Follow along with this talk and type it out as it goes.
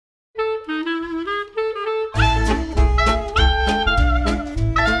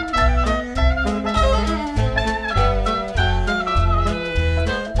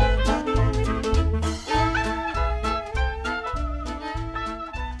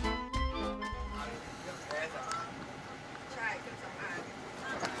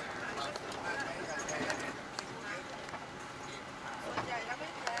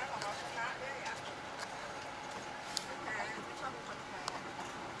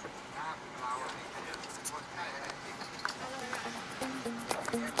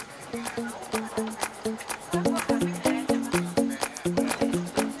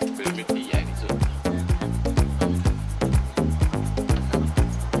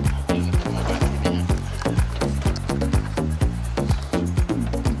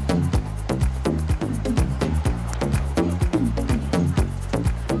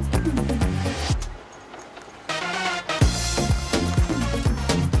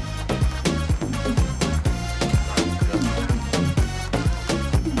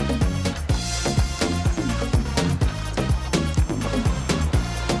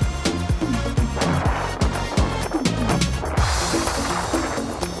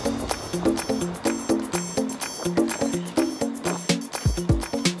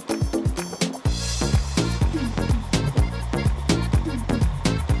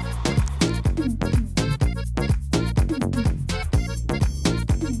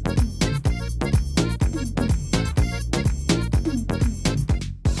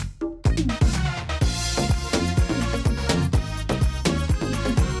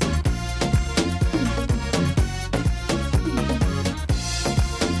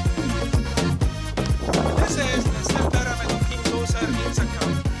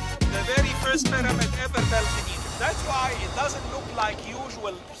pyramid ever built in Egypt. That's why it doesn't look like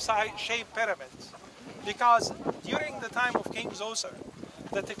usual shaped pyramids, because during the time of King Zoser,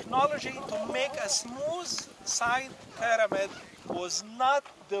 the technology to make a smooth side pyramid was not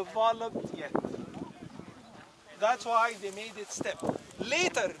developed yet. That's why they made it step.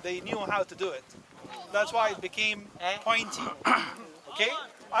 Later they knew how to do it. That's why it became pointy. Okay?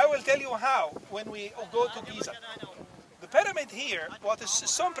 I will tell you how when we go to Giza. The pyramid here, what is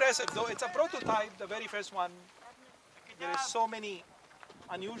so impressive, though it's a prototype, the very first one, there is so many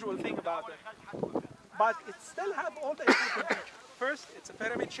unusual things about it, but it still has all the important features. First, it's a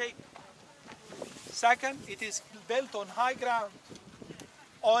pyramid shape. Second, it is built on high ground,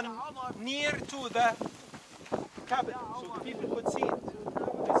 near to the cabin, so the people could see it.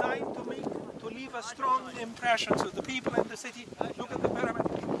 Designed to leave a strong impression, so the people in the city look at the pyramid.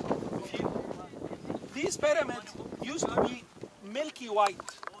 These pyramids used to be milky white.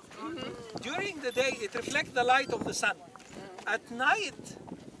 During the day, it reflects the light of the sun. At night,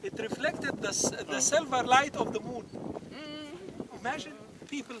 it reflected the silver light of the moon. Imagine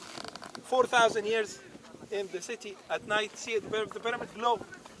people 4,000 years in the city at night see the pyramid glow.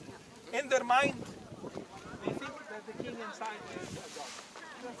 In their mind, they think that the king inside is a god.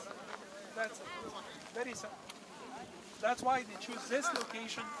 That's very simple. That's why they choose this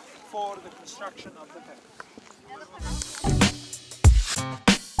location for the construction of the pyramid.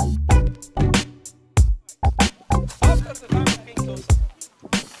 After the time of King Zoser,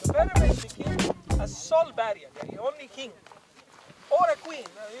 the pyramid became a sole barrier, the only king or a queen.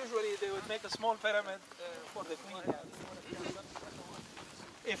 Usually they would make a small pyramid for the queen.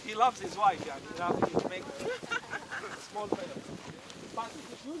 If he loves his wife, he would make a small pyramid. But it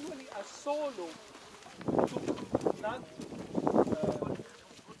is usually a solo tomb, not